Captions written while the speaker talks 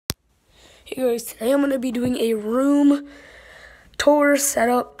Hey guys, today I'm going to be doing a room tour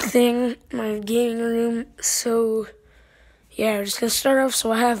setup thing, my gaming room. So, yeah, we're just going to start off.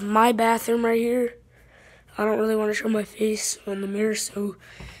 So I have my bathroom right here. I don't really want to show my face in the mirror, so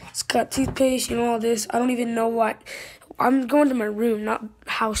it's got toothpaste, all this. I don't even know what. I'm going to my room, not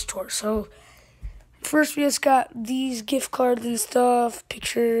house tour. So, first we just got these gift cards and stuff,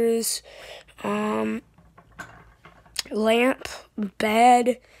 pictures, lamp,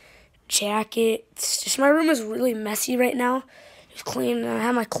 bed, jackets. Just my room is really messy right now. It's clean. I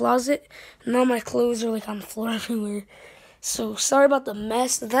have my closet, and all my clothes are like on the floor everywhere. So sorry about the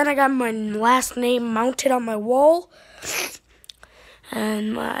mess. Then I got my last name mounted on my wall,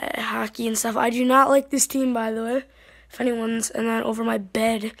 and my hockey and stuff. I do not like this team, by the way. If anyone's, and then over my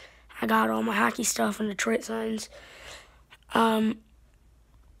bed, I got all my hockey stuff and Detroit signs.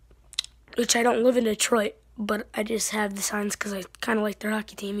 Which I don't live in Detroit, but I just have the signs because I kind of like their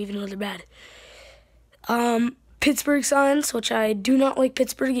hockey team, even though they're bad. Pittsburgh signs, which I do not like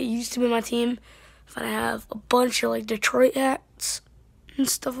Pittsburgh. It used to be my team. But I have a bunch of like Detroit hats and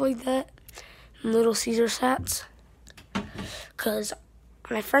stuff like that, and Little Caesars hats, because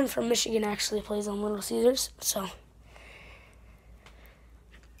my friend from Michigan actually plays on Little Caesars. So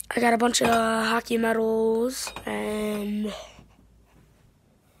I got a bunch of hockey medals, and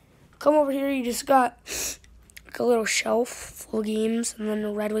come over here. You just got like a little shelf full of games, and then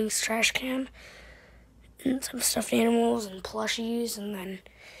a Red Wings trash can, and some stuffed animals and plushies, and then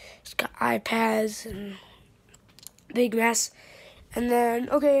it's got iPads and big mess. And then,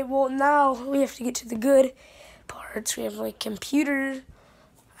 okay, well, now we have to get to the good parts. We have like computer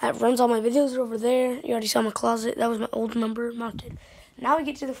that runs all my videos over there. You already saw my closet. That was my old number mounted. Now we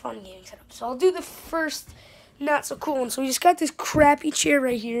get to the fun gaming setup. So I'll do the first not so cool one. So we just got this crappy chair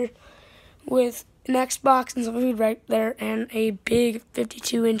right here with an Xbox and some food right there, and a big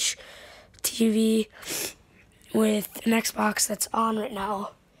 52-inch TV with an Xbox that's on right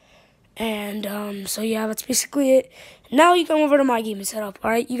now. And so yeah, that's basically it. Now you come over to my gaming setup. All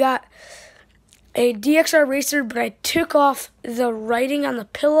right, you got a DXR Racer, but I took off the writing on the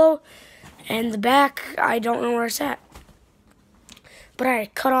pillow and the back. I don't know where it's at, but I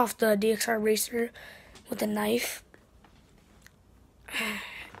cut off the DXR Racer with a knife,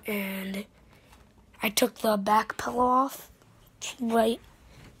 and I took the back pillow off. Right,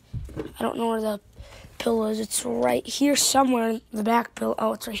 I don't know where the pillow is. It's right here somewhere. The back pillow.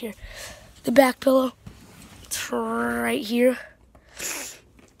 Oh, it's right here. The back pillow. It's right here.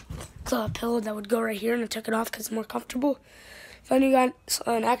 The pillow that would go right here, and I took it off because it's more comfortable. Then you got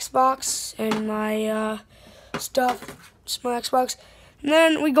an Xbox and my stuff. It's my Xbox. And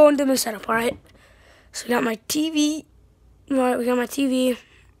then we go into the setup. All right. So we got my TV. We got my TV,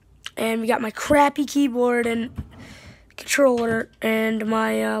 and we got my crappy keyboard and controller and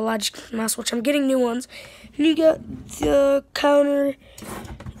my Logic mouse, which I'm getting new ones. And you got the counter,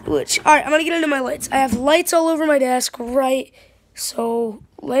 which, alright, I'm gonna get into my lights. I have lights all over my desk, right? So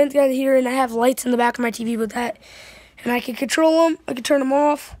lamps got here, and I have lights in the back of my TV with that, and I can control them. I can turn them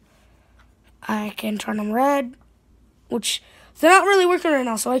off. I can turn them red, which they're not really working right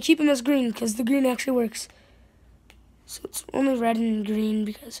now, so I keep them as green because the green actually works. So it's only red and green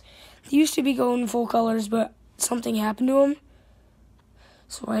because they used to be going full colors, but something happened to them,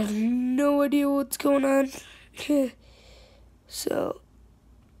 so I have no idea what's going on. So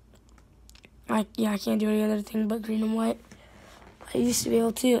I can't do any other thing but green and white. I used to be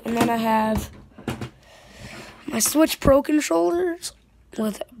able to. And then I have my Switch Pro controllers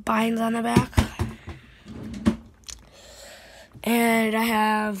with binds on the back, and I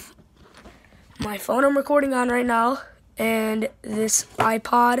have my phone I'm recording on right now, and this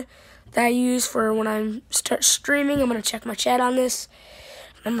iPod that I use for when I start streaming. I'm going to check my chat on this.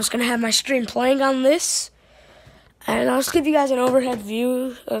 I'm just going to have my stream playing on this. And I'll just give you guys an overhead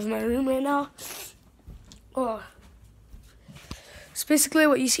view of my room right now. Oh, it's basically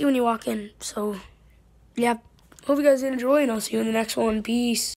what you see when you walk in. So, yeah, hope you guys enjoy, and I'll see you in the next one. Peace.